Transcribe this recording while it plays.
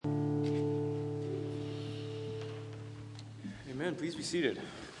Amen. Please be seated.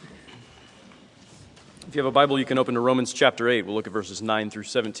 If you have a Bible, you can open to Romans chapter 8. We'll look at verses 9 through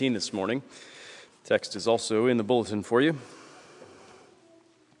 17 this morning. Text is also in the bulletin for you.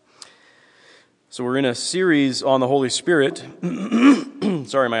 So we're in a series on the Holy Spirit.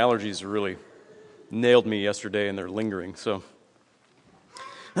 Sorry, my allergies really nailed me yesterday and they're lingering. So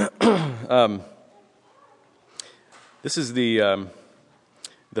this is the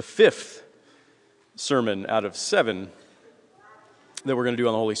fifth sermon out of 7 that we're going to do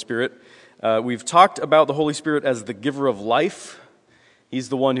on the Holy Spirit. We've talked about the Holy Spirit as the giver of life. He's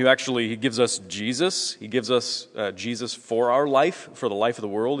the one who he gives us Jesus. He gives us Jesus for our life, for the life of the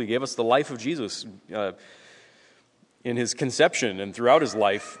world. He gave us the life of Jesus in his conception and throughout his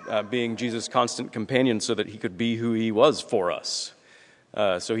life, being Jesus' constant companion so that he could be who he was for us.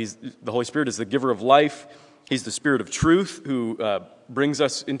 So the Holy Spirit is the giver of life. He's the Spirit of truth who brings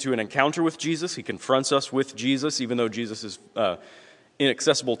us into an encounter with Jesus. He confronts us with Jesus, even though Jesus is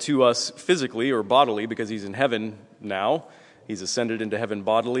inaccessible to us physically or bodily because he's in heaven now. He's ascended into heaven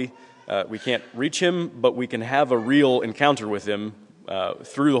bodily. We can't reach him, but we can have a real encounter with him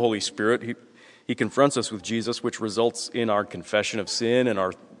through the Holy Spirit. He confronts us with Jesus, which results in our confession of sin and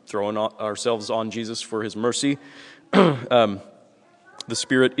our throwing ourselves on Jesus for his mercy. The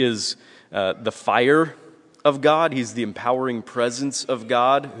Spirit is the fire of God. He's the empowering presence of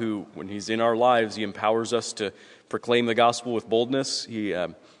God who, when he's in our lives, he empowers us to proclaim the gospel with boldness.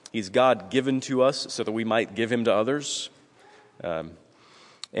 He's God given to us so that we might give him to others.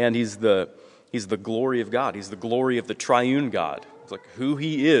 And he's the glory of God. He's the glory of the triune God. It's like who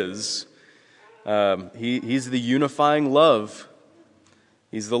he is. He's the unifying love.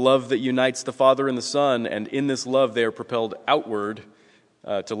 He's the love that unites the Father and the Son, and in this love they are propelled outward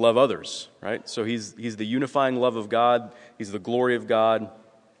to love others, right? So he's the unifying love of God. He's the glory of God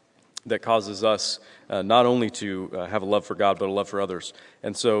that causes us not only to have a love for God, but a love for others.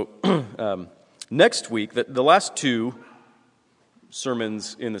 And so next week, the last 2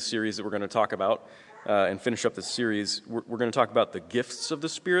 sermons in the series that we're going to talk about and finish up the series, we're going to talk about the gifts of the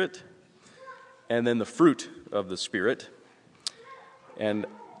Spirit and then the fruit of the Spirit. And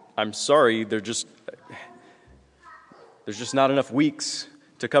I'm sorry, there's just not enough weeks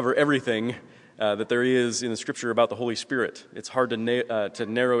to cover everything that there is in the Scripture about the Holy Spirit. It's hard to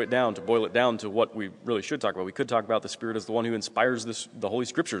narrow it down, to boil it down to what we really should talk about. We could talk about the Spirit as the one who inspires the Holy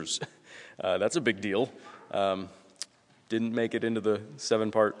Scriptures. That's a big deal. Didn't make it into the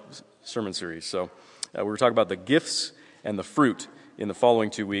 7-part sermon series. So we were talking about the gifts and the fruit in the following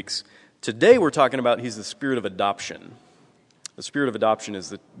 2 weeks. Today we're talking about he's the Spirit of adoption. The Spirit of adoption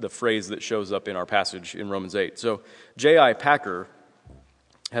is the phrase that shows up in our passage in Romans 8. So J.I. Packer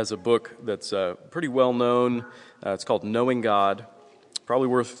has a book that's pretty well known. It's called Knowing God. Probably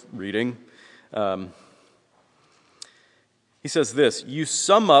worth reading. He says this: you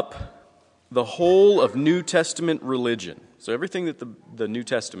sum up the whole of New Testament religion. So everything that the New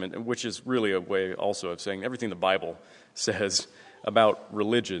Testament, which is really a way also of saying everything the Bible says about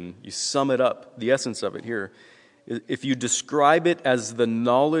religion, you sum it up, the essence of it here. If you describe it as the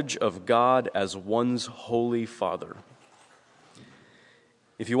knowledge of God as one's holy Father.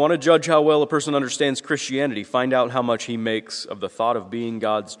 If you want to judge how well a person understands Christianity, find out how much he makes of the thought of being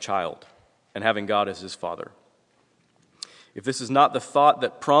God's child and having God as his Father. If this is not the thought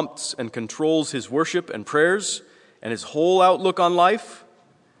that prompts and controls his worship and prayers and his whole outlook on life,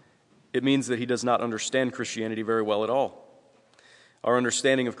 it means that he does not understand Christianity very well at all. Our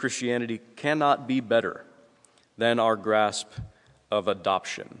understanding of Christianity cannot be better than our grasp of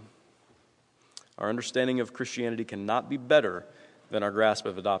adoption. Our understanding of Christianity cannot be better than our grasp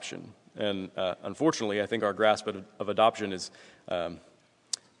of adoption. And unfortunately, I think our grasp of adoption is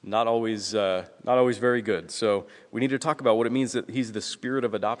not always very good. So we need to talk about what it means that he's the Spirit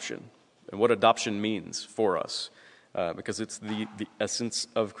of adoption and what adoption means for us, because it's the essence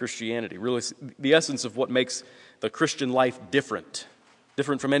of Christianity, really the essence of what makes the Christian life different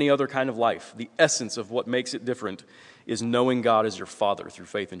from any other kind of life. The essence of what makes it different is knowing God as your Father through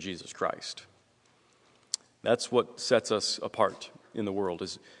faith in Jesus Christ. That's what sets us apart in the world,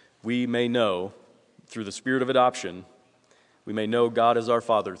 is we may know through the Spirit of adoption, we may know God as our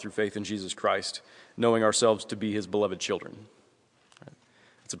Father through faith in Jesus Christ, knowing ourselves to be his beloved children.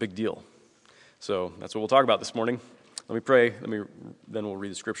 It's a big deal. So that's what we'll talk about this morning. Let me pray, then we'll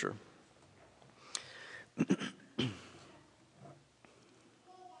read the Scripture.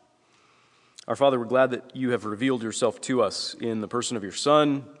 Our Father, we're glad that you have revealed yourself to us in the person of your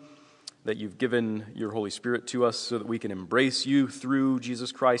Son, that you've given your Holy Spirit to us so that we can embrace you through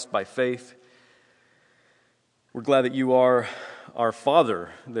Jesus Christ by faith. We're glad that you are our Father,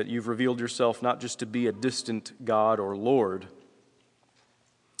 that you've revealed yourself not just to be a distant God or Lord,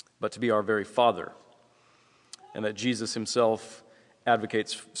 but to be our very Father, and that Jesus himself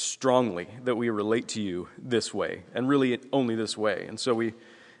advocates strongly that we relate to you this way, and really only this way. And so we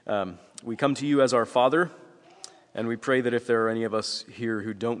come to you as our Father, and we pray that if there are any of us here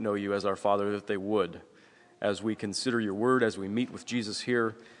who don't know you as our Father, that they would. As we consider your word, as we meet with Jesus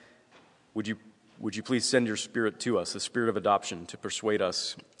here, would you please send your Spirit to us, the Spirit of adoption, to persuade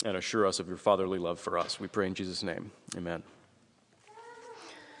us and assure us of your fatherly love for us. We pray in Jesus' name. Amen.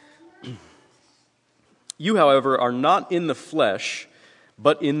 You, however, are not in the flesh,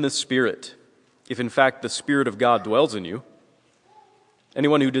 but in the Spirit, if in fact the Spirit of God dwells in you.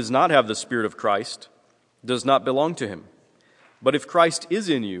 Anyone who does not have the Spirit of Christ does not belong to him. But if Christ is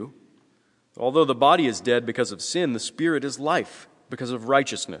in you, although the body is dead because of sin, the Spirit is life because of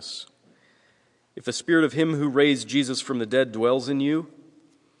righteousness. If the Spirit of him who raised Jesus from the dead dwells in you,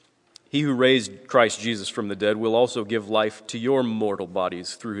 he who raised Christ Jesus from the dead will also give life to your mortal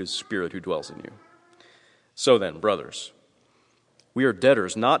bodies through his Spirit who dwells in you. So then, brothers, we are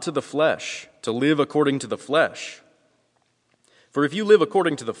debtors not to the flesh, to live according to the flesh. For if you live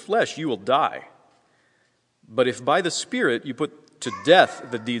according to the flesh, you will die. But if by the Spirit you put to death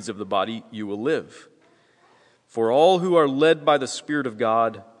the deeds of the body, you will live. For all who are led by the Spirit of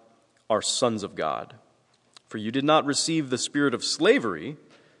God are sons of God. For you did not receive the spirit of slavery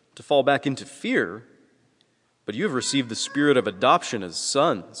to fall back into fear, but you have received the Spirit of adoption as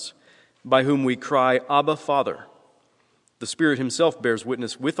sons, by whom we cry, Abba, Father. The Spirit himself bears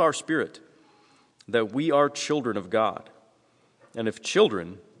witness with our spirit that we are children of God. And if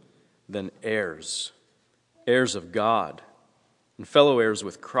children, then heirs, heirs of God, and fellow heirs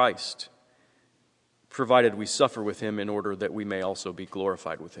with Christ, provided we suffer with him in order that we may also be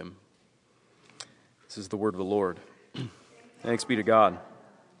glorified with him. This is the word of the Lord. Thanks be to God.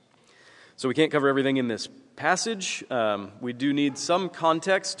 So we can't cover everything in this passage. We do need some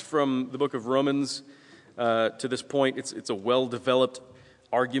context from the book of Romans to this point. It's a well-developed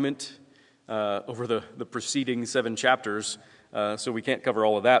argument over the preceding 7 chapters, so we can't cover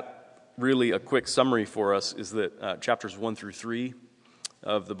all of that. Really, a quick summary for us is that chapters 1 through 3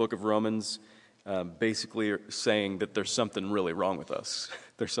 of the book of Romans basically are saying that there's something really wrong with us.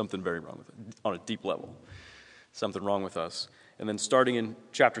 There's something very wrong with it, on a deep level. Something wrong with us. And then starting in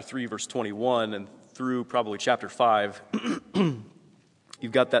chapter 3, verse 21, and through probably chapter 5,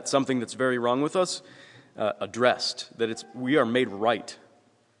 you've got that something that's very wrong with us addressed, that we are made right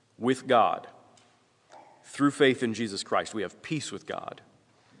with God through faith in Jesus Christ. We have peace with God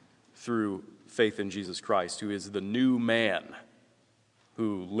through faith in Jesus Christ, who is the new man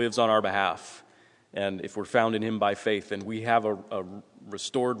who lives on our behalf. And if we're found in him by faith, then we have a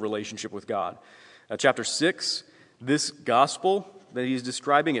restored relationship with God. Chapter 6, this gospel that he's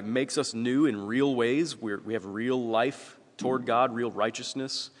describing, it makes us new in real ways. We have real life toward God, real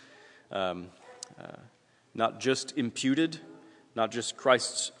righteousness, not just imputed, not just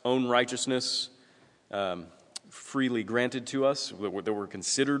Christ's own righteousness freely granted to us, that we're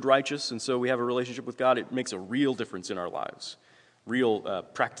considered righteous, and so we have a relationship with God. It makes a real difference in our lives. Real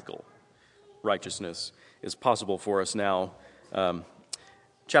practical righteousness is possible for us now.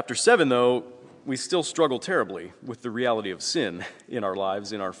 Chapter 7, though, we still struggle terribly with the reality of sin in our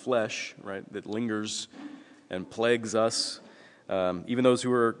lives, in our flesh, right, that lingers and plagues us. Even those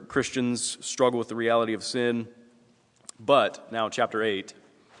who are Christians struggle with the reality of sin. But, now chapter 8,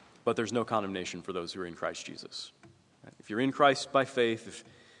 but there's no condemnation for those who are in Christ Jesus. If you're in Christ by faith, if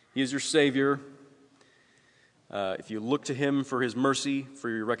he is your Savior, if you look to him for his mercy, for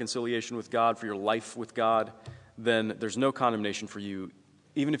your reconciliation with God, for your life with God, then there's no condemnation for you,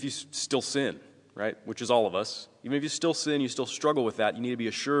 even if you still sin, right? Which is all of us. Even if you still sin, you still struggle with that, you need to be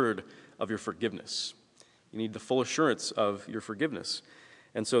assured of your forgiveness. You need the full assurance of your forgiveness.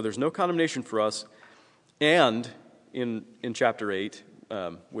 And so there's no condemnation for us. And in chapter 8,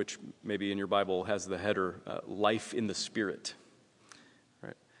 which maybe in your Bible has the header, life in the Spirit.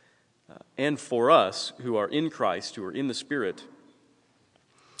 Right? And for us who are in Christ, who are in the Spirit,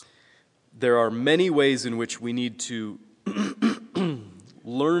 there are many ways in which we need to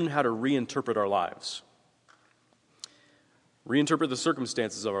learn how to reinterpret our lives. Reinterpret the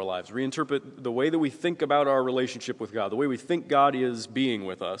circumstances of our lives. Reinterpret the way that we think about our relationship with God, the way we think God is being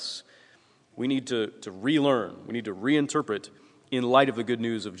with us. We need to relearn. We need to reinterpret in light of the good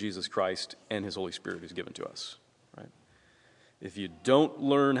news of Jesus Christ and his Holy Spirit who's given to us. Right? If you don't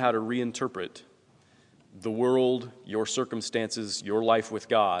learn how to reinterpret the world, your circumstances, your life with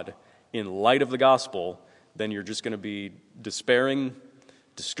God in light of the gospel, then you're just going to be despairing,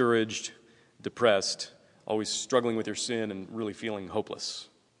 discouraged, depressed, always struggling with your sin and really feeling hopeless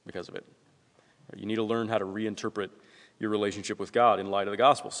because of it. You need to learn how to reinterpret your relationship with God in light of the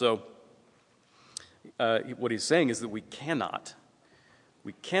gospel. So what he's saying is that we cannot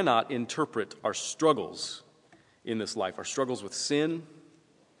interpret our struggles in this life, our struggles with sin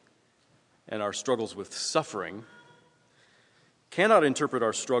and our struggles with suffering, cannot interpret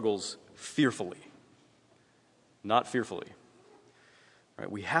our struggles fearfully, not fearfully. Right?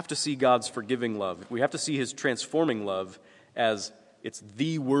 We have to see God's forgiving love. We have to see his transforming love as it's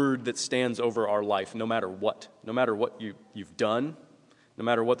the word that stands over our life no matter what. No matter what you've done, no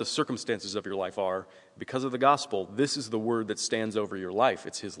matter what the circumstances of your life are, because of the gospel, this is the word that stands over your life.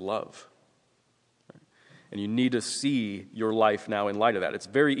 It's his love. Right? And you need to see your life now in light of that. It's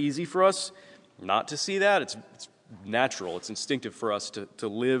very easy for us not to see that. It's natural. It's instinctive for us to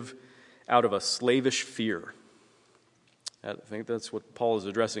live out of a slavish fear. I think that's what Paul is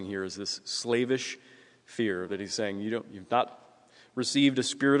addressing here, is this slavish fear that he's saying you've not received a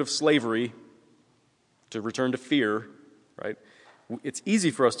spirit of slavery to return to fear, right? It's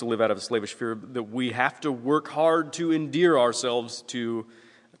easy for us to live out of a slavish fear that we have to work hard to endear ourselves to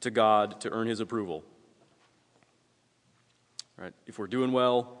God to earn his approval. Right? If we're doing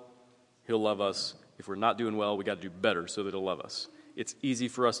well, he'll love us. If we're not doing well, we got to do better so that he'll love us. It's easy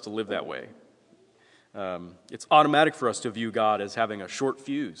for us to live that way. It's automatic for us to view God as having a short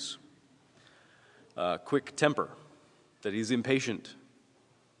fuse, quick temper, that he's impatient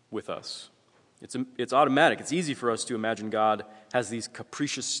with us. It's automatic. It's easy for us to imagine God has these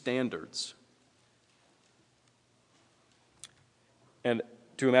capricious standards. And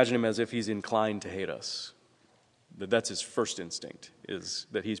to imagine him as if he's inclined to hate us. That's his first instinct, is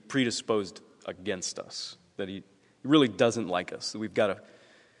that he's predisposed against us, that he really doesn't like us, that we've got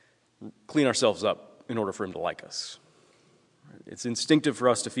to clean ourselves up in order for him to like us. It's instinctive for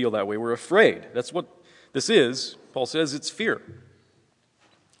us to feel that way. We're afraid. That's what this is. Paul says it's fear.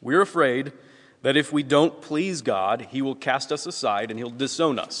 We're afraid that if we don't please God, he will cast us aside and he'll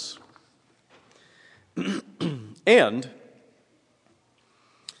disown us. And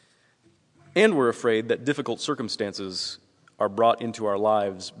we're afraid that difficult circumstances are brought into our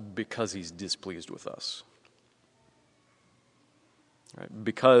lives because he's displeased with us. Right?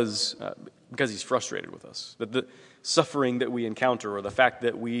 Because he's frustrated with us. That the suffering that we encounter, or the fact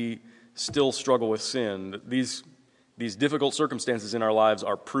that we still struggle with sin, that these difficult circumstances in our lives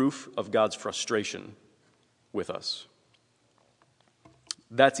are proof of God's frustration with us.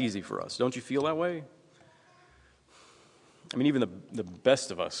 That's easy for us. Don't you feel that way? I mean, even the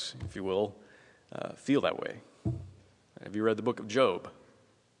best of us, if you will, feel that way. Have you read the book of Job?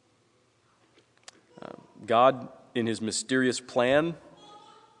 God, in his mysterious plan,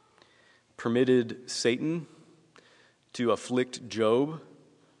 permitted Satan to afflict Job,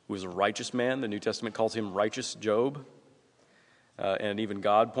 who was a righteous man. The New Testament calls him righteous Job. And even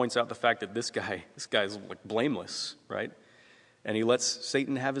God points out the fact that this guy's like blameless, right? And he lets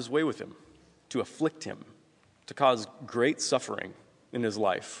Satan have his way with him, to afflict him, to cause great suffering in his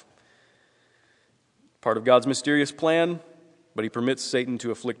life. Part of God's mysterious plan, but he permits Satan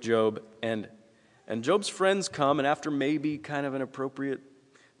to afflict Job. And Job's friends come, and after maybe kind of an appropriate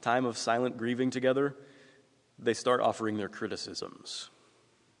time of silent grieving together, they start offering their criticisms.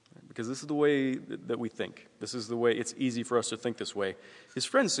 Because this is the way that we think. This is the way it's easy for us to think this way. His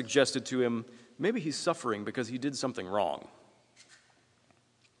friends suggested to him, maybe he's suffering because he did something wrong.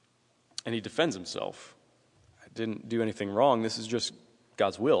 And he defends himself. I didn't do anything wrong. This is just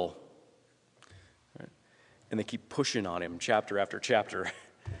God's will. Right? And they keep pushing on him chapter after chapter.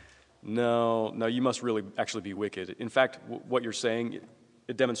 No, you must really actually be wicked. In fact, what you're saying,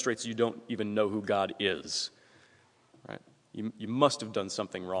 it demonstrates you don't even know who God is. Right? You must have done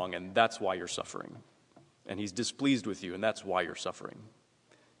something wrong, and that's why you're suffering. And he's displeased with you, and that's why you're suffering.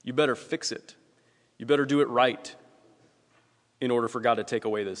 You better fix it. You better do it right in order for God to take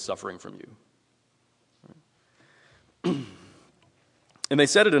away this suffering from you. Right? And they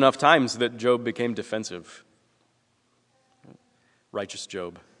said it enough times that Job became defensive. Righteous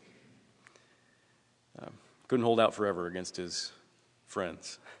Job. Couldn't hold out forever against his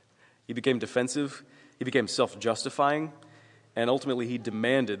friends. He became defensive. He became self-justifying. And ultimately, he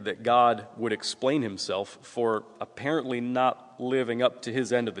demanded that God would explain himself for apparently not living up to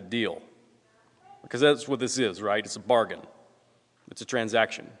his end of the deal. Because that's what this is, right? It's a bargain. It's a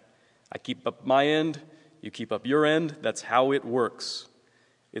transaction. I keep up my end, you keep up your end. That's how it works.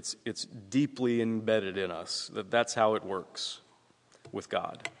 It's deeply embedded in us that that's how it works with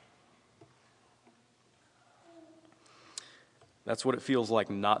God. That's what it feels like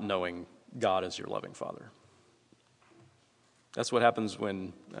not knowing God as your loving Father. That's what happens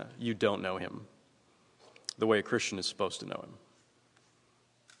when you don't know him the way a Christian is supposed to know him.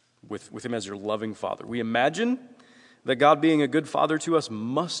 With him as your loving Father. We imagine that God being a good father to us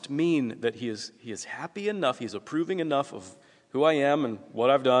must mean that he is happy enough, he's approving enough of who I am and what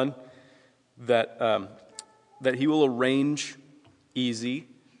I've done, that he will arrange easy,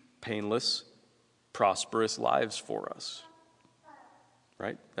 painless, prosperous lives for us.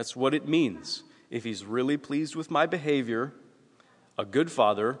 Right? That's what it means. If he's really pleased with my behavior, a good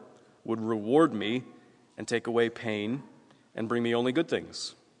father would reward me and take away pain and bring me only good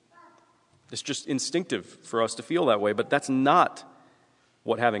things. It's just instinctive for us to feel that way, but that's not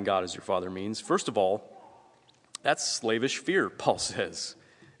what having God as your father means. First of all, that's slavish fear, Paul says.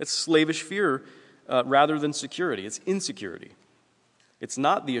 It's slavish fear rather than security. It's insecurity. It's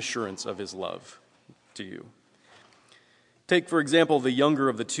not the assurance of his love to you. Take, for example, the younger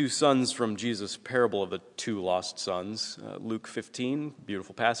of the two sons from Jesus' parable of the two lost sons. Luke 15,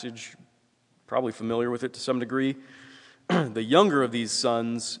 beautiful passage, probably familiar with it to some degree. The younger of these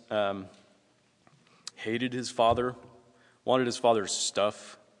sons hated his father, wanted his father's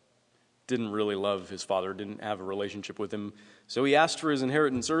stuff, didn't really love his father, didn't have a relationship with him. So he asked for his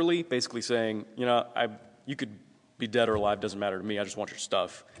inheritance early, basically saying, you could be dead or alive, doesn't matter to me, I just want your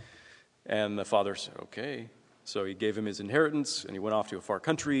stuff. And the father said, okay. So he gave him his inheritance, and he went off to a far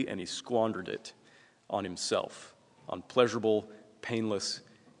country, and he squandered it on himself, on pleasurable, painless,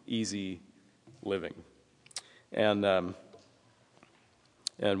 easy living. And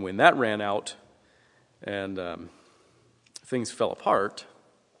when that ran out, and things fell apart,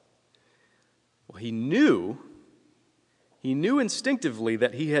 well, he knew instinctively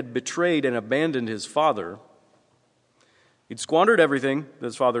that he had betrayed and abandoned his father. He'd squandered everything that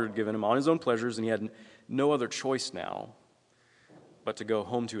his father had given him on his own pleasures, and he had no other choice now but to go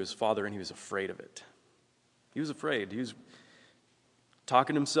home to his father, and he was afraid of it. He was afraid. He was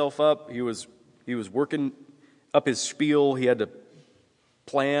talking himself up. He was working up his spiel. He had to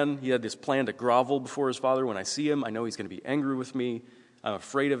plan. He had this plan to grovel before his father. When I see him, I know he's going to be angry with me. I'm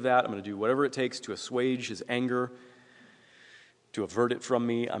afraid of that. I'm going to do whatever it takes to assuage his anger, to avert it from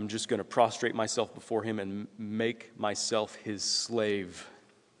me. I'm just going to prostrate myself before him and make myself his slave,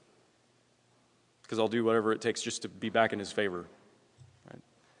 because I'll do whatever it takes just to be back in his favor,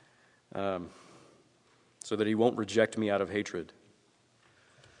 right? So that he won't reject me out of hatred.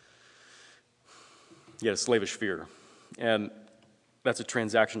 He had a slavish fear, and that's a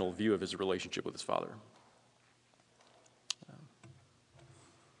transactional view of his relationship with his father.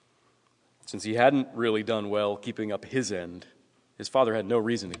 Since he hadn't really done well keeping up his end, his father had no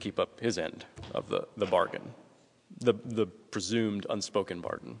reason to keep up his end of the bargain, the presumed unspoken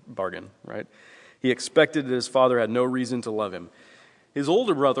bargain, right? He expected that his father had no reason to love him. His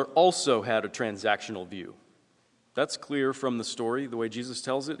older brother also had a transactional view. That's clear from the story, the way Jesus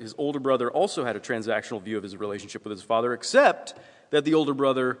tells it. His older brother also had a transactional view of his relationship with his father, except that the older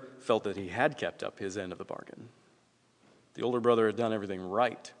brother felt that he had kept up his end of the bargain. The older brother had done everything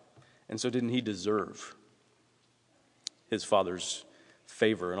right, and so didn't he deserve his father's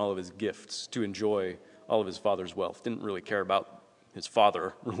favor and all of his gifts, to enjoy all of his father's wealth? Didn't really care about his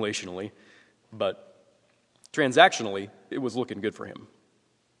father relationally, but transactionally, it was looking good for him.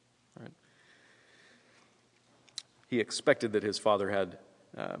 Right? He expected that his father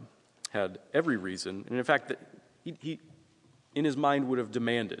had every reason, and in fact, that he in his mind would have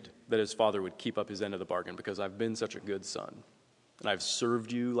demanded that his father would keep up his end of the bargain, because I've been such a good son, and I've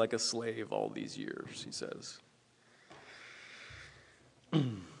served you like a slave all these years, he says.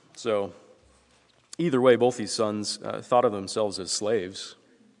 So, either way, both these sons thought of themselves as slaves.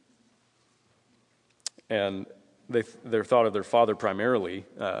 And their thought of their father primarily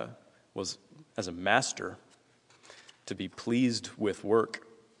was as a master, to be pleased with work.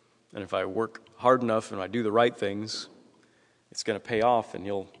 And if I work hard enough and I do the right things, it's going to pay off and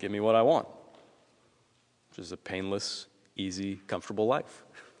he'll give me what I want, which is a painless, easy, comfortable life.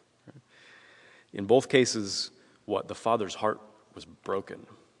 In both cases, the father's heart was broken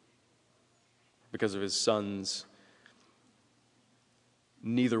because of his sons.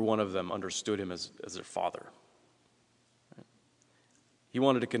 Neither one of them understood him as their father. He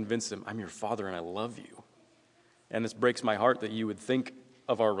wanted to convince them, I'm your father and I love you. And this breaks my heart that you would think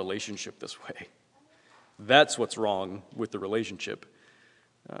of our relationship this way. That's what's wrong with the relationship.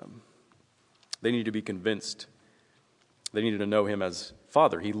 They need to be convinced. They needed to know him as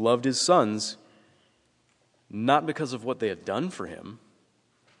father. He loved his sons not because of what they had done for him.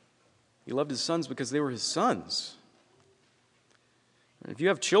 He loved his sons because they were his sons. If you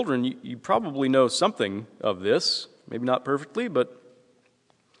have children, you probably know something of this. Maybe not perfectly, but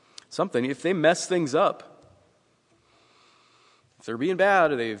something. If they mess things up, if they're being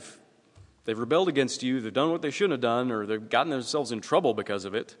bad, they've rebelled against you, they've done what they shouldn't have done, or they've gotten themselves in trouble because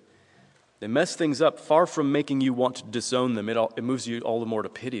of it, They mess things up. Far from making you want to disown them, it moves you all the more to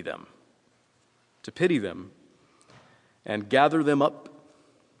pity them. To pity them and gather them up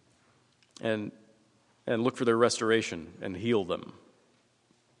and look for their restoration and heal them.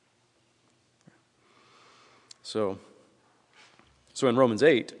 So in Romans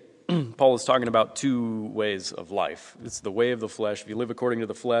 8, Paul is talking about two ways of life. It's the way of the flesh. If you live according to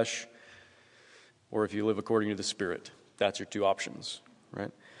the flesh, or if you live according to the Spirit, that's your two options, right?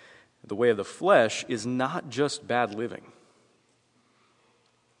 The way of the flesh is not just bad living.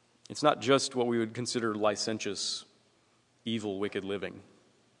 It's not just what we would consider licentious, evil, wicked living,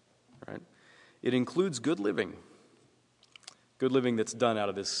 right? It includes good living. Good living that's done out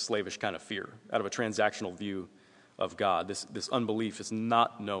of this slavish kind of fear, out of a transactional view of God. This unbelief is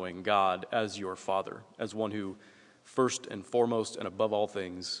not knowing God as your Father, as one who first and foremost and above all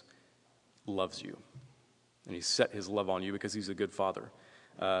things loves you. And He set His love on you because He's a good Father.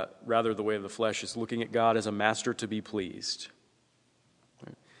 Rather, the way of the flesh is looking at God as a master to be pleased.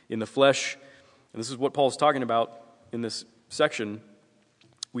 In the flesh, and this is what Paul's talking about in this section,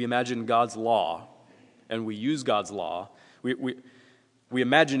 we imagine God's law, and we use God's law. We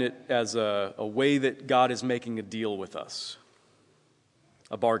imagine it as a way that God is making a deal with us,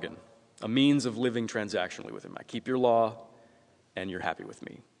 a bargain, a means of living transactionally with Him. I keep your law, and you're happy with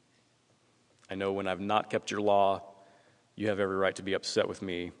me. I know when I've not kept your law, you have every right to be upset with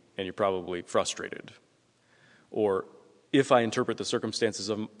me, and you're probably frustrated. Or if I interpret the circumstances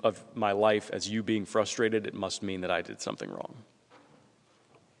of my life as you being frustrated, it must mean that I did something wrong.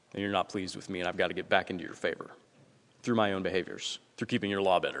 And you're not pleased with me, and I've got to get back into your favor through my own behaviors, through keeping your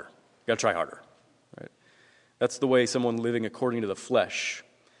law better. Got to try harder, right? That's the way someone living according to the flesh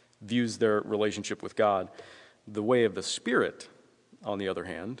views their relationship with God. The way of the Spirit, on the other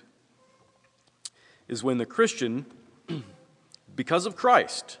hand, is when the Christian, because of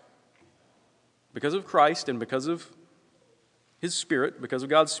Christ and because of His Spirit, because of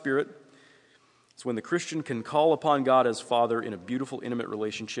God's Spirit, it's when the Christian can call upon God as Father in a beautiful, intimate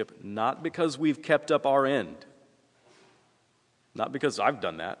relationship, not because we've kept up our end, not because I've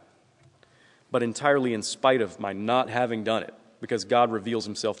done that, but entirely in spite of my not having done it, because God reveals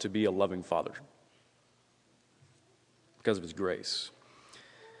Himself to be a loving Father, because of His grace.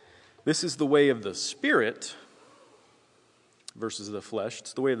 This is the way of the Spirit versus the flesh.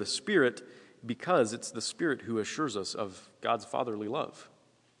 It's the way of the Spirit because it's the Spirit who assures us of God's fatherly love.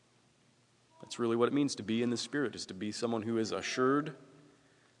 That's really what it means to be in the Spirit, is to be someone who is assured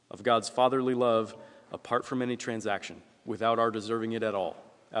of God's fatherly love apart from any transaction, without our deserving it at all,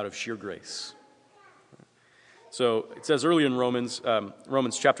 out of sheer grace. So it says early in Romans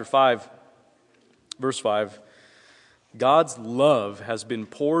chapter 5, verse 5, God's love has been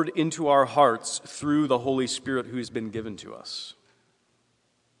poured into our hearts through the Holy Spirit who has been given to us.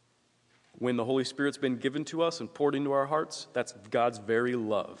 When the Holy Spirit's been given to us and poured into our hearts, that's God's very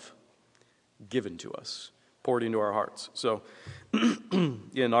love given to us, poured into our hearts. So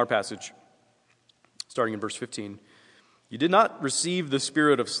in our passage, starting in verse 15, you did not receive the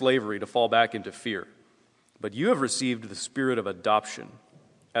spirit of slavery to fall back into fear, but you have received the spirit of adoption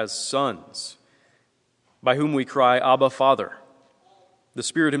as sons, by whom we cry, Abba, Father. The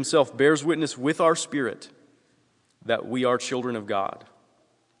Spirit Himself bears witness with our spirit that we are children of God.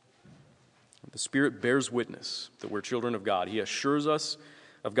 The Spirit bears witness that we're children of God. He assures us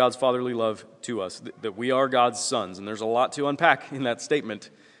of God's fatherly love to us, that we are God's sons. And there's a lot to unpack in that statement.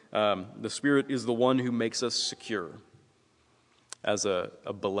 The Spirit is the one who makes us secure, as a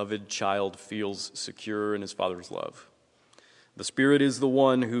beloved child feels secure in his Father's love. The Spirit is the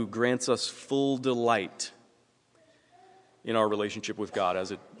one who grants us full delight in our relationship with God.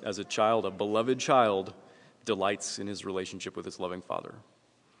 As a child, a beloved child delights in his relationship with his loving Father.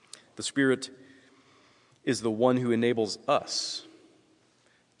 The Spirit is the one who enables us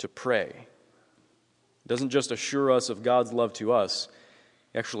to pray. It doesn't just assure us of God's love to us,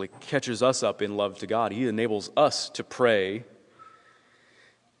 it actually catches us up in love to God. He enables us to pray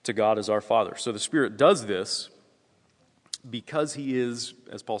to God as our Father. So the Spirit does this because He is,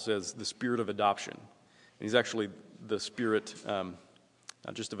 as Paul says, the Spirit of adoption. And He's actually the Spirit,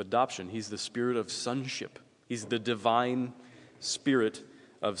 not just of adoption, He's the Spirit of sonship. He's the divine Spirit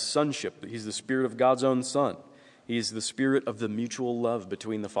of sonship. He's the Spirit of God's own Son. He's the Spirit of the mutual love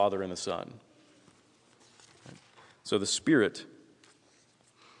between the Father and the Son. So the Spirit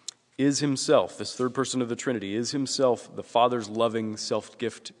is Himself, this third person of the Trinity, is Himself the Father's loving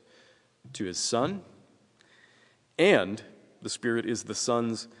self-gift to His Son, and the Spirit is the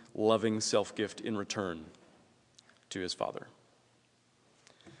Son's loving self-gift in return to His Father.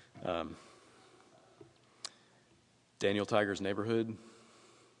 Daniel Tiger's Neighborhood,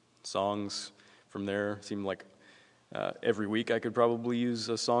 songs from there. It seemed like every week I could probably use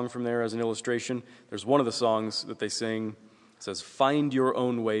a song from there as an illustration. There's one of the songs that they sing. It says, "Find your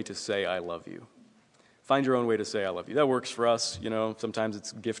own way to say I love you." Find your own way to say I love you. That works for us. Sometimes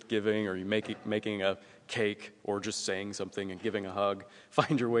it's gift giving, or you making a cake, or just saying something and giving a hug.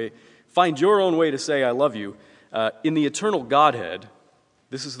 Find your own way to say I love you. In the eternal Godhead,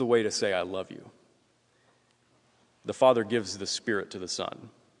 this is the way to say I love you. The Father gives the Spirit to the Son,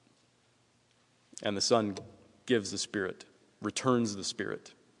 and the Son gives the Spirit, returns the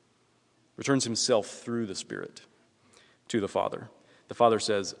Spirit, returns himself through the Spirit to the Father. The Father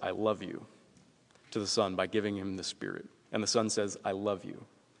says, I love you, to the Son by giving him the Spirit. And the Son says, I love you,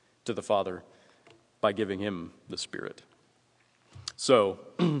 to the Father by giving him the Spirit. So,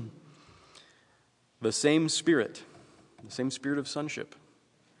 the same Spirit of sonship,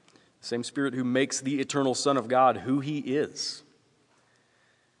 the same Spirit who makes the eternal Son of God who he is.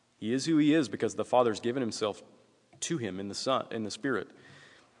 He is who he is because the Father's given himself to him in the Son, in the Spirit.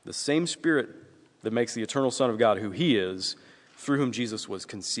 The same Spirit that makes the eternal Son of God who he is, through whom Jesus was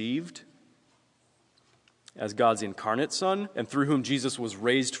conceived as God's incarnate Son, and through whom Jesus was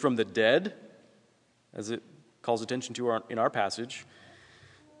raised from the dead, as it calls attention to in our passage,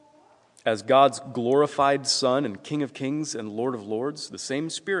 as God's glorified Son and King of Kings and Lord of Lords. The same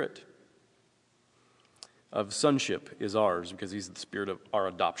Spirit of sonship is ours because he's the Spirit of our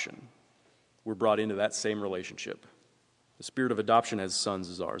adoption. We're brought into that same relationship. The Spirit of adoption as sons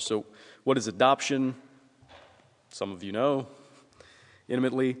is ours. So what is adoption? Some of you know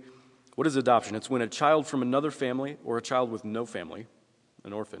intimately. What is adoption? It's when a child from another family or a child with no family,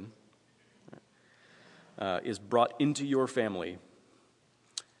 an orphan, is brought into your family,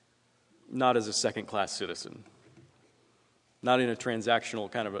 not as a second-class citizen, not in a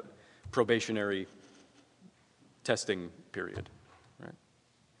transactional kind of a probationary testing period. Right?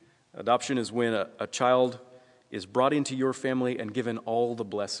 Adoption is when a child is brought into your family and given all the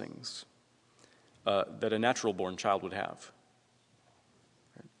blessings that a natural-born child would have.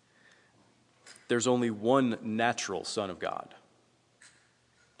 Right? There's only one natural Son of God.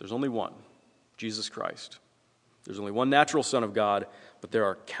 There's only one, Jesus Christ. There's only one natural Son of God, but there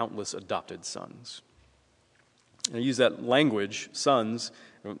are countless adopted sons. And I use that language, sons,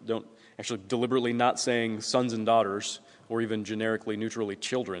 don't actually deliberately not saying sons and daughters, or even generically, neutrally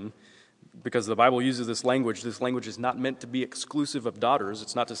children, because the Bible uses this language. This language is not meant to be exclusive of daughters.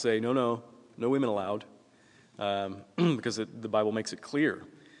 It's not to say, no women allowed, because the Bible makes it clear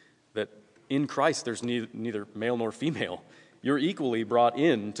that in Christ there's neither male nor female. You're equally brought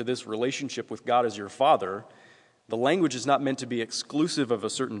into this relationship with God as your Father. The language is not meant to be exclusive of a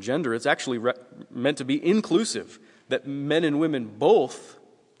certain gender. It's actually meant to be inclusive, that men and women both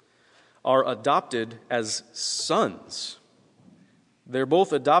are adopted as sons. They're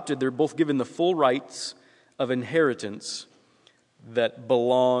both adopted. They're both given the full rights of inheritance that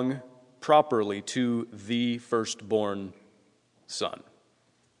belong properly to the firstborn son.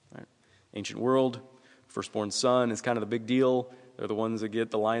 Right? Ancient world, firstborn son is kind of the big deal. They're the ones that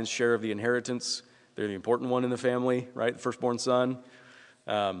get the lion's share of the inheritance. They're the important one in the family, right? The firstborn son.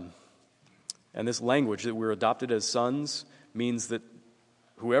 And this language that we're adopted as sons means that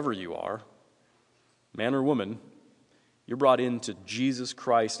whoever you are, man or woman, you're brought into Jesus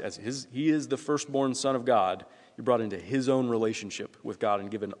Christ as he is the firstborn Son of God. You're brought into his own relationship with God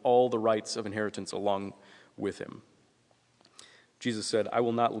and given all the rights of inheritance along with him. Jesus said, I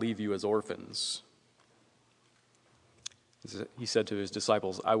will not leave you as orphans. He said to his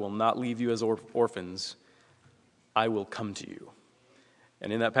disciples, I will not leave you as orphans. I will come to you.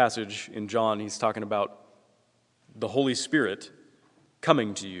 And in that passage in John, he's talking about the Holy Spirit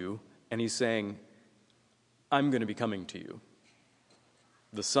coming to you, and he's saying, I'm going to be coming to you.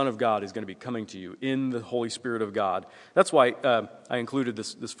 The Son of God is going to be coming to you in the Holy Spirit of God. That's why I included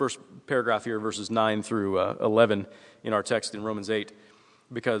this first paragraph here, verses 9 through 11 in our text in Romans 8,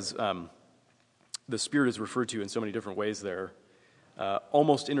 because the Spirit is referred to in so many different ways there.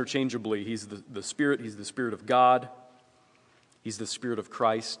 Almost interchangeably, he's the Spirit, he's the Spirit of God, he's the Spirit of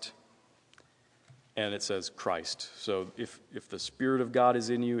Christ, and it says Christ. So if the Spirit of God is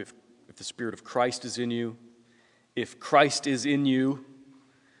in you, if the Spirit of Christ is in you, if Christ is in you,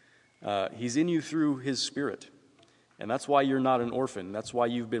 he's in you through his Spirit. And that's why you're not an orphan. That's why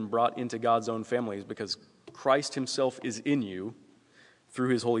you've been brought into God's own family, is because Christ himself is in you through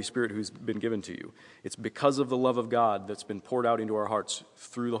his Holy Spirit who's been given to you. It's because of the love of God that's been poured out into our hearts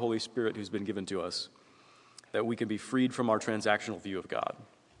through the Holy Spirit who's been given to us that we can be freed from our transactional view of God.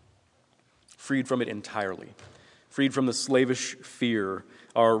 Freed from it entirely. Freed from the slavish fear,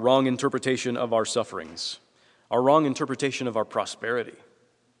 our wrong interpretation of our sufferings, our wrong interpretation of our prosperity.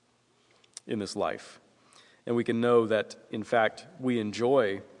 in this life. And we can know that, in fact, we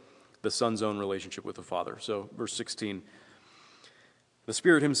enjoy the Son's own relationship with the Father. So, verse 16, the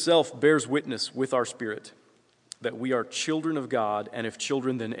Spirit himself bears witness with our spirit that we are children of God, and if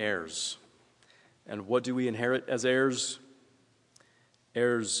children, then heirs. And what do we inherit as heirs?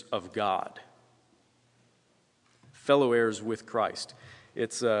 Heirs of God. Fellow heirs with Christ.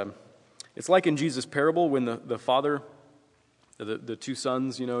 It's like in Jesus' parable when the father, the two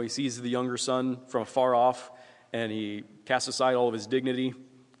sons, he sees the younger son from afar off, and he casts aside all of his dignity,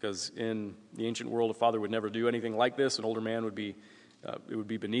 because in the ancient world, a father would never do anything like this. An older man it would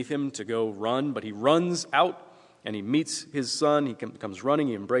be beneath him to go run, but he runs out and he meets his son. He comes running,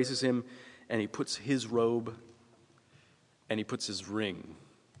 he embraces him, and he puts his robe and he puts his ring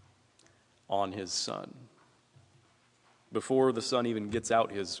on his son. Before the son even gets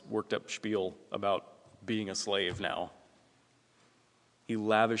out his worked up spiel about being a slave now, he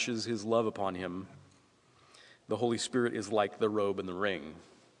lavishes his love upon him. The Holy Spirit is like the robe and the ring.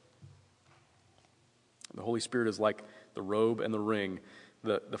 The Holy Spirit is like the robe and the ring.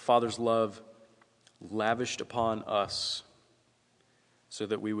 The Father's love lavished upon us so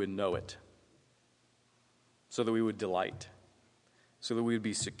that we would know it, so that we would delight, so that we would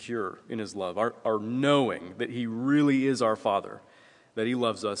be secure in his love, our knowing that he really is our Father, that he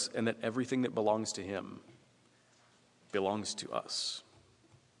loves us, and that everything that belongs to him belongs to us.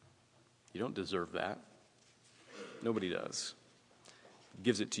 You don't deserve that. Nobody does. He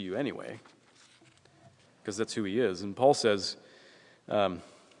gives it to you anyway, because that's who he is. And Paul says,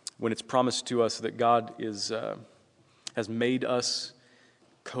 when it's promised to us that God has made us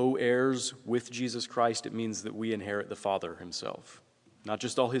co-heirs with Jesus Christ, it means that we inherit the Father himself. Not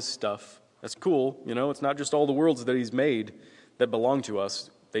just all his stuff. That's cool. It's not just all the worlds that he's made that belong to us.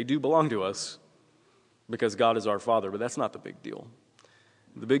 They do belong to us because God is our Father, but that's not the big deal.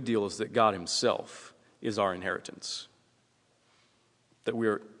 The big deal is that God himself is our inheritance. That we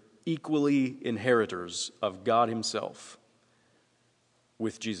are equally inheritors of God himself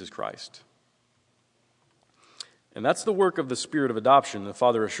with Jesus Christ. And that's the work of the Spirit of adoption. The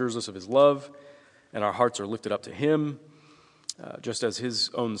Father assures us of his love, and our hearts are lifted up to him, just as his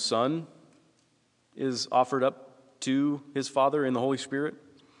own Son is offered up to his Father in the Holy Spirit.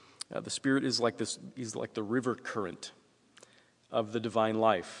 The Spirit is like this, he's like the river current of the divine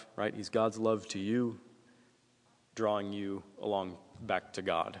life, right? He's God's love to you, drawing you along back to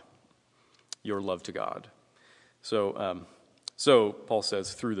God, your love to God. So Paul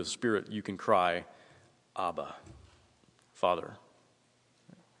says, through the Spirit you can cry, Abba, Father.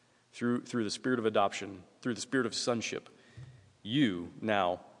 Through the Spirit of adoption, through the Spirit of sonship, you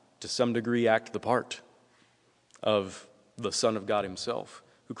now, to some degree, act the part of the Son of God himself,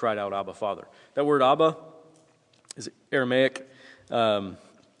 who cried out, Abba, Father. That word Abba is Aramaic.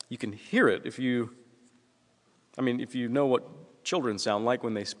 You can hear it if you know what children sound like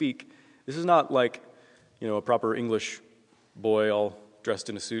when they speak. This is not like, a proper English boy all dressed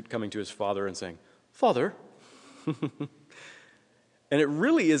in a suit coming to his father and saying, Father. And it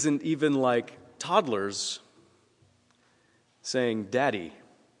really isn't even like toddlers saying daddy.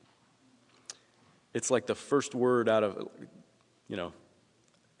 It's like the first word out of,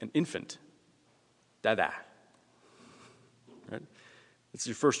 an infant. Dada. Right? It's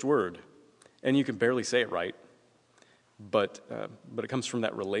your first word. And you can barely say it right. But it comes from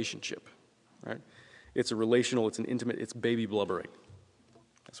that relationship. Right? It's a relational, it's an intimate, it's baby blubbering.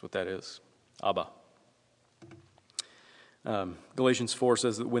 That's what that is. Abba. Galatians 4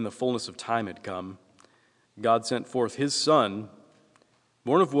 says that when the fullness of time had come, God sent forth his Son,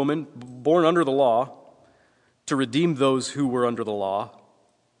 born of woman, born under the law, to redeem those who were under the law,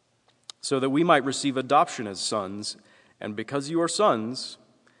 so that we might receive adoption as sons. And because you are sons,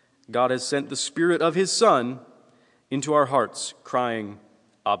 God has sent the Spirit of his Son into our hearts, crying,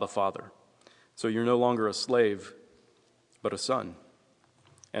 Abba, Father. So you're no longer a slave, but a son.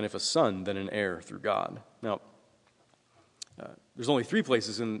 And if a son, then an heir through God. Now, there's only 3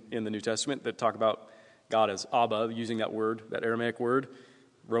 places in the New Testament that talk about God as Abba, using that word, that Aramaic word.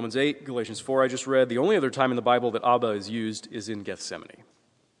 Romans 8, Galatians 4 I just read. The only other time in the Bible that Abba is used is in Gethsemane.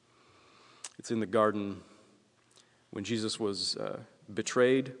 It's in the garden when Jesus was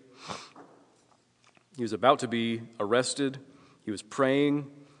betrayed. He was about to be arrested. He was praying.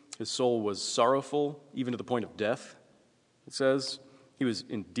 His soul was sorrowful, even to the point of death, it says. He was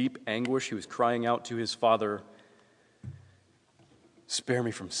in deep anguish. He was crying out to his Father, spare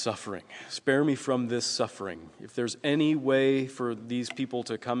me from suffering. Spare me from this suffering. If there's any way for these people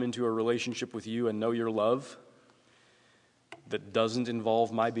to come into a relationship with you and know your love that doesn't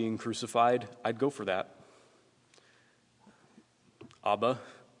involve my being crucified, I'd go for that. Abba,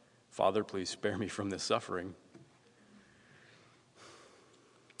 "Father, please spare me from this suffering."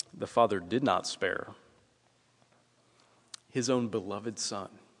 The Father did not spare his own beloved Son.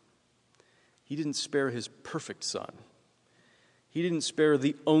 He didn't spare his perfect Son. He didn't spare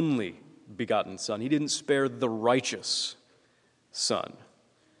the only begotten Son. He didn't spare the righteous Son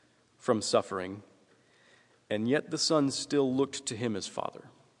from suffering. And yet the Son still looked to him as Father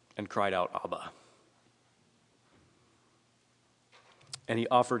and cried out, "Abba." And he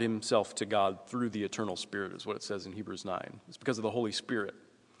offered himself to God through the eternal Spirit, is what it says in Hebrews 9. It's because of the Holy Spirit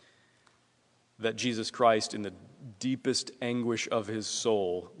that Jesus Christ, in the deepest anguish of his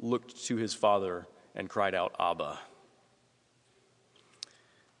soul, looked to his Father and cried out, "Abba."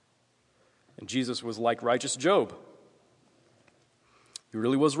 And Jesus was like righteous Job. He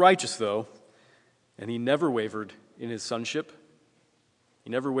really was righteous, though, and he never wavered in his sonship. He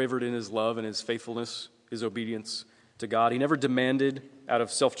never wavered in his love and his faithfulness, his obedience to God. He never demanded, out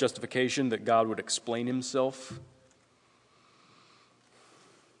of self-justification, that God would explain himself.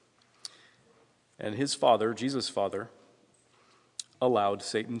 And his Father, Jesus' Father, allowed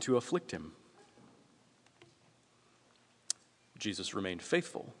Satan to afflict him. Jesus remained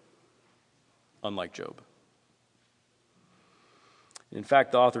faithful, unlike Job. In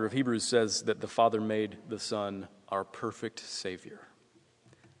fact, the author of Hebrews says that the Father made the Son our perfect Savior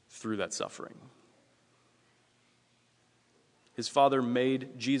through that suffering. His Father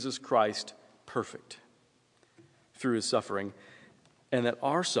made Jesus Christ perfect through his suffering. And that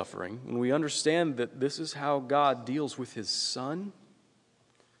our suffering, when we understand that this is how God deals with his Son,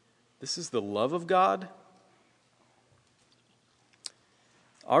 this is the love of God,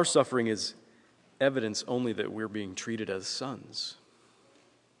 our suffering is evidence only that we're being treated as sons.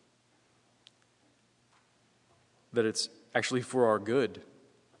 That it's actually for our good.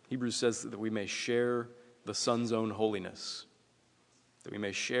 Hebrews says that we may share the Son's own holiness, that we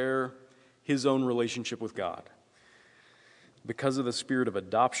may share his own relationship with God. Because of the Spirit of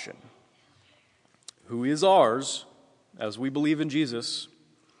adoption, who is ours, as we believe in Jesus,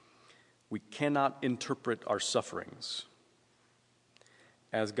 we cannot interpret our sufferings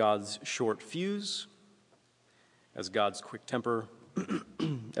as God's short fuse, as God's quick temper,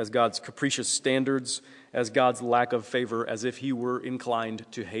 as God's capricious standards, as God's lack of favor, as if he were inclined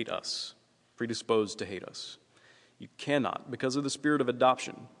to hate us, predisposed to hate us. You cannot, because of the Spirit of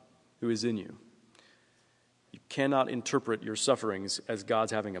adoption who is in you. You cannot interpret your sufferings as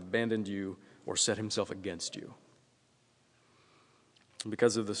God's having abandoned you or set himself against you. And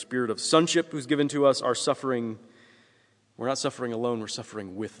because of the Spirit of sonship who's given to us, our suffering, we're not suffering alone, we're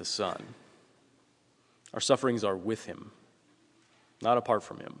suffering with the Son. Our sufferings are with him, not apart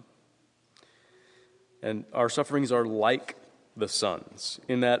from him. And our sufferings are like the Son's,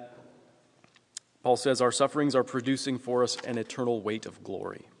 in that Paul says our sufferings are producing for us an eternal weight of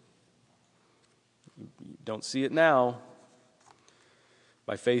glory. You don't see it now.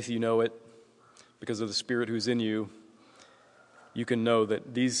 By faith you know it. Because of the Spirit who's in you, you can know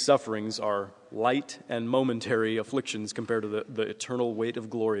that these sufferings are light and momentary afflictions compared to the eternal weight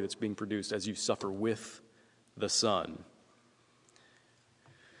of glory that's being produced as you suffer with the Son.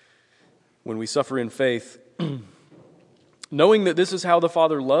 When we suffer in faith, knowing that this is how the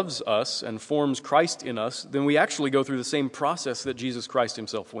Father loves us and forms Christ in us, then we actually go through the same process that Jesus Christ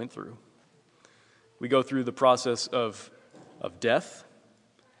himself went through. We go through the process of death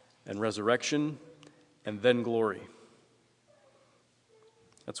and resurrection and then glory.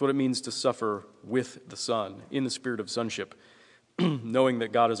 That's what it means to suffer with the Son, in the Spirit of sonship. Knowing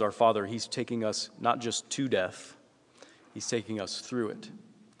that God is our Father, he's taking us not just to death, he's taking us through it,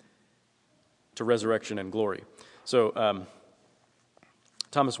 to resurrection and glory. So,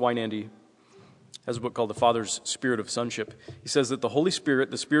 Thomas Weinandy has a book called The Father's Spirit of Sonship. He says that the Holy Spirit,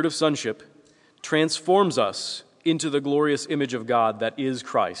 the Spirit of sonship, transforms us into the glorious image of God that is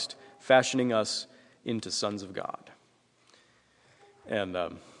Christ, fashioning us into sons of God. And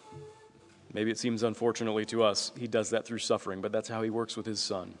maybe it seems unfortunately to us, he does that through suffering, but that's how he works with his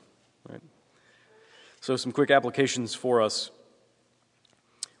Son. Right? So some quick applications for us.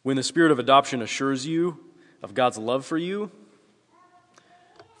 When the Spirit of adoption assures you of God's love for you,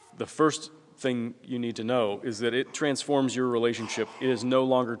 the first thing you need to know is that it transforms your relationship. It is no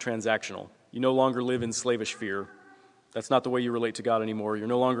longer transactional. You no longer live in slavish fear. That's not the way you relate to God anymore. You're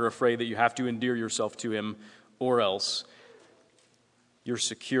no longer afraid that you have to endear yourself to him or else. You're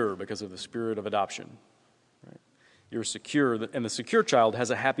secure because of the Spirit of adoption. Right? You're secure, and the secure child has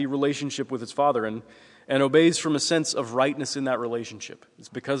a happy relationship with its father and obeys from a sense of rightness in that relationship. It's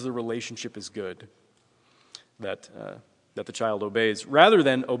because the relationship is good that the child obeys, rather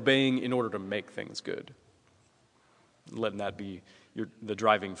than obeying in order to make things good. Letting that be the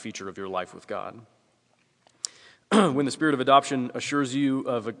driving feature of your life with God. When the Spirit of adoption assures you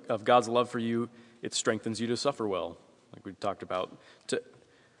of God's love for you, it strengthens you to suffer well, like we talked about.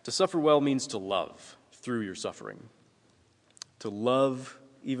 To suffer well means to love through your suffering. To love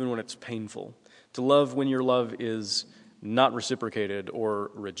even when it's painful. To love when your love is not reciprocated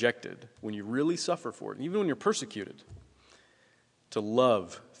or rejected, when you really suffer for it, even when you're persecuted. To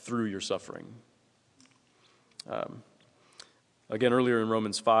love through your suffering. Again, earlier in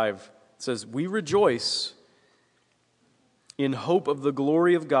Romans 5, it says, we rejoice in hope of the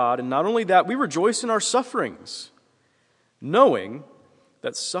glory of God, and not only that, we rejoice in our sufferings, knowing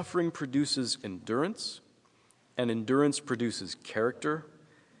that suffering produces endurance, and endurance produces character,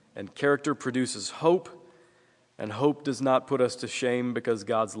 and character produces hope, and hope does not put us to shame because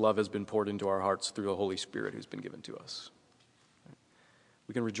God's love has been poured into our hearts through the Holy Spirit who's been given to us.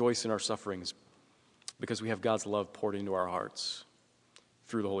 We can rejoice in our sufferings because we have God's love poured into our hearts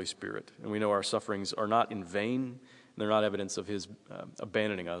through the Holy Spirit. And we know our sufferings are not in vain, and they're not evidence of His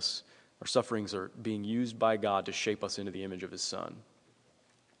abandoning us. Our sufferings are being used by God to shape us into the image of His Son.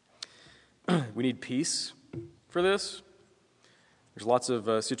 We need peace for this. There's lots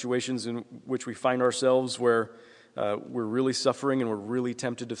of situations in which we find ourselves where we're really suffering and we're really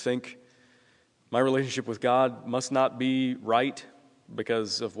tempted to think, my relationship with God must not be right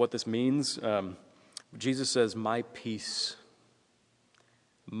because of what this means. Jesus says, my peace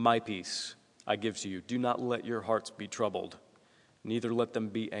I give to you. Do not let your hearts be troubled, neither let them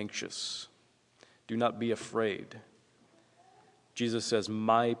be anxious. Do not be afraid. Jesus says,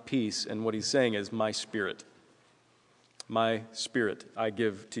 my peace, and what He's saying is my spirit. My spirit I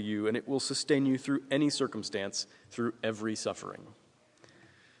give to you, and it will sustain you through any circumstance, through every suffering.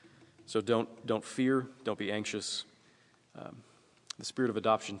 So don't fear, don't be anxious. The Spirit of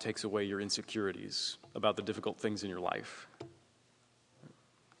adoption takes away your insecurities about the difficult things in your life.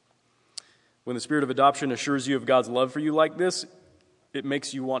 When the Spirit of adoption assures you of God's love for you like this, it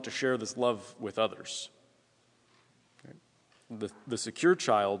makes you want to share this love with others. The secure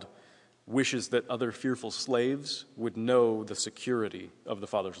child wishes that other fearful slaves would know the security of the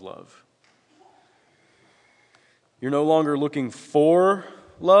Father's love. You're no longer looking for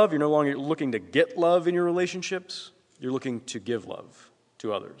love. You're no longer looking to get love in your relationships. You're looking to give love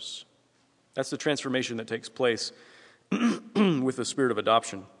to others. That's the transformation that takes place with the Spirit of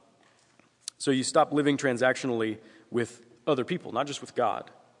adoption. So you stop living transactionally with other people, not just with God,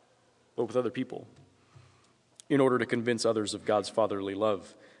 but with other people, in order to convince others of God's fatherly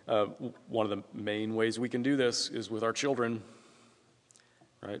love. One of the main ways we can do this is with our children,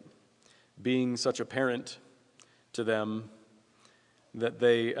 right? Being such a parent to them that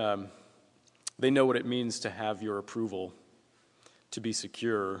they know what it means to have your approval, to be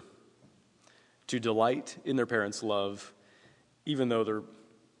secure, to delight in their parents' love, even though they're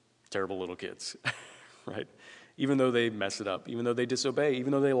terrible little kids, right? Even though they mess it up, even though they disobey,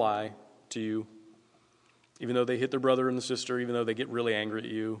 even though they lie to you, even though they hit their brother and the sister, even though they get really angry at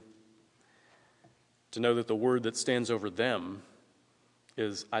you, to know that the word that stands over them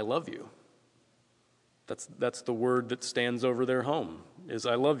is, I love you. That's the word that stands over their home, is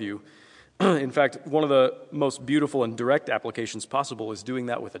I love you. In fact, one of the most beautiful and direct applications possible is doing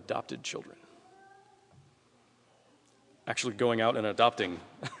that with adopted children. Actually going out and adopting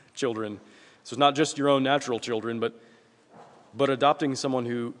children. So it's not just your own natural children, but adopting someone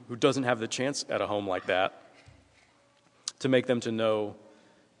who doesn't have the chance at a home like that, to make them to know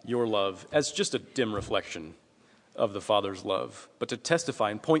your love as just a dim reflection of the Father's love, but to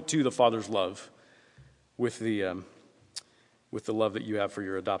testify and point to the Father's love with the love that you have for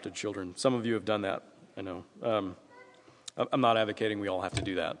your adopted children. Some of you have done that, I know. I'm not advocating we all have to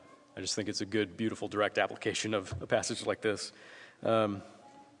do that. I just think it's a good, beautiful, direct application of a passage like this.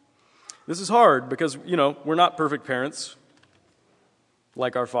 This is hard because, we're not perfect parents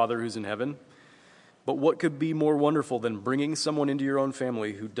like our Father who's in heaven. But what could be more wonderful than bringing someone into your own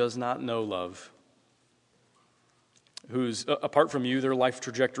family who does not know love, who's, apart from you, their life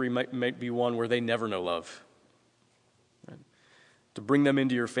trajectory might be one where they never know love. Right? To bring them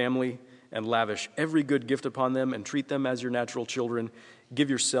into your family and lavish every good gift upon them and treat them as your natural children, give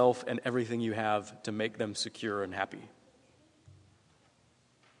yourself and everything you have to make them secure and happy.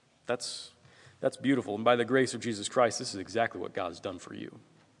 That's beautiful. And by the grace of Jesus Christ, this is exactly what God's done for you.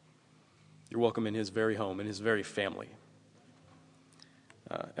 You're welcome in His very home, in His very family.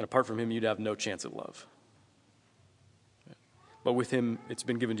 And apart from Him, you'd have no chance at love. But with Him, it's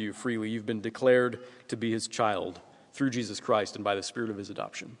been given to you freely. You've been declared to be His child through Jesus Christ and by the Spirit of His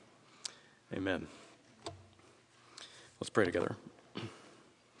adoption. Amen. Let's pray together.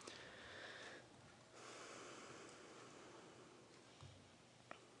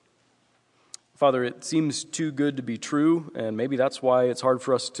 Father, it seems too good to be true, and maybe that's why it's hard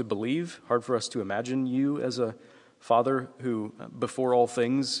for us to believe, hard for us to imagine you as a Father who, before all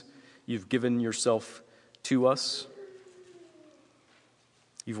things, you've given yourself to us.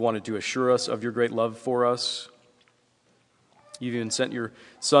 You've wanted to assure us of your great love for us. You've even sent your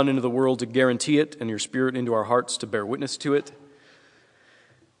Son into the world to guarantee it, and your Spirit into our hearts to bear witness to it.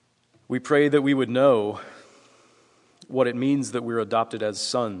 We pray that we would know what it means that we're adopted as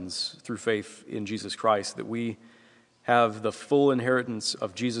sons through faith in Jesus Christ, that we have the full inheritance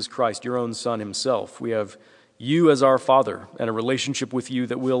of Jesus Christ, your own Son himself. We have you as our Father and a relationship with you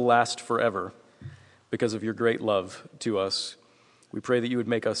that will last forever because of your great love to us. We pray that you would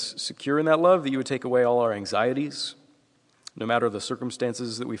make us secure in that love, that you would take away all our anxieties, no matter the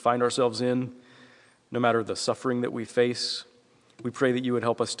circumstances that we find ourselves in, no matter the suffering that we face. We pray that you would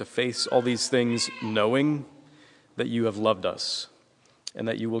help us to face all these things knowing that you have loved us and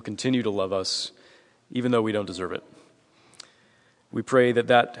that you will continue to love us even though we don't deserve it. We pray that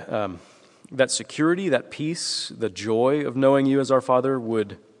that security, that peace, the joy of knowing you as our Father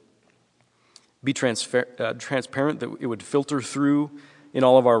would be transparent, that it would filter through in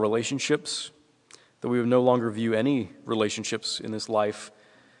all of our relationships, that we would no longer view any relationships in this life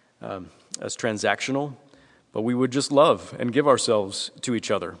as transactional, but we would just love and give ourselves to each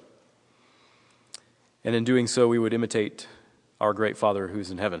other. And in doing so, we would imitate our great Father who's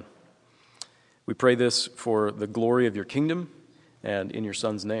in heaven. We pray this for the glory of your kingdom and in your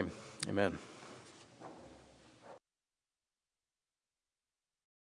Son's name. Amen.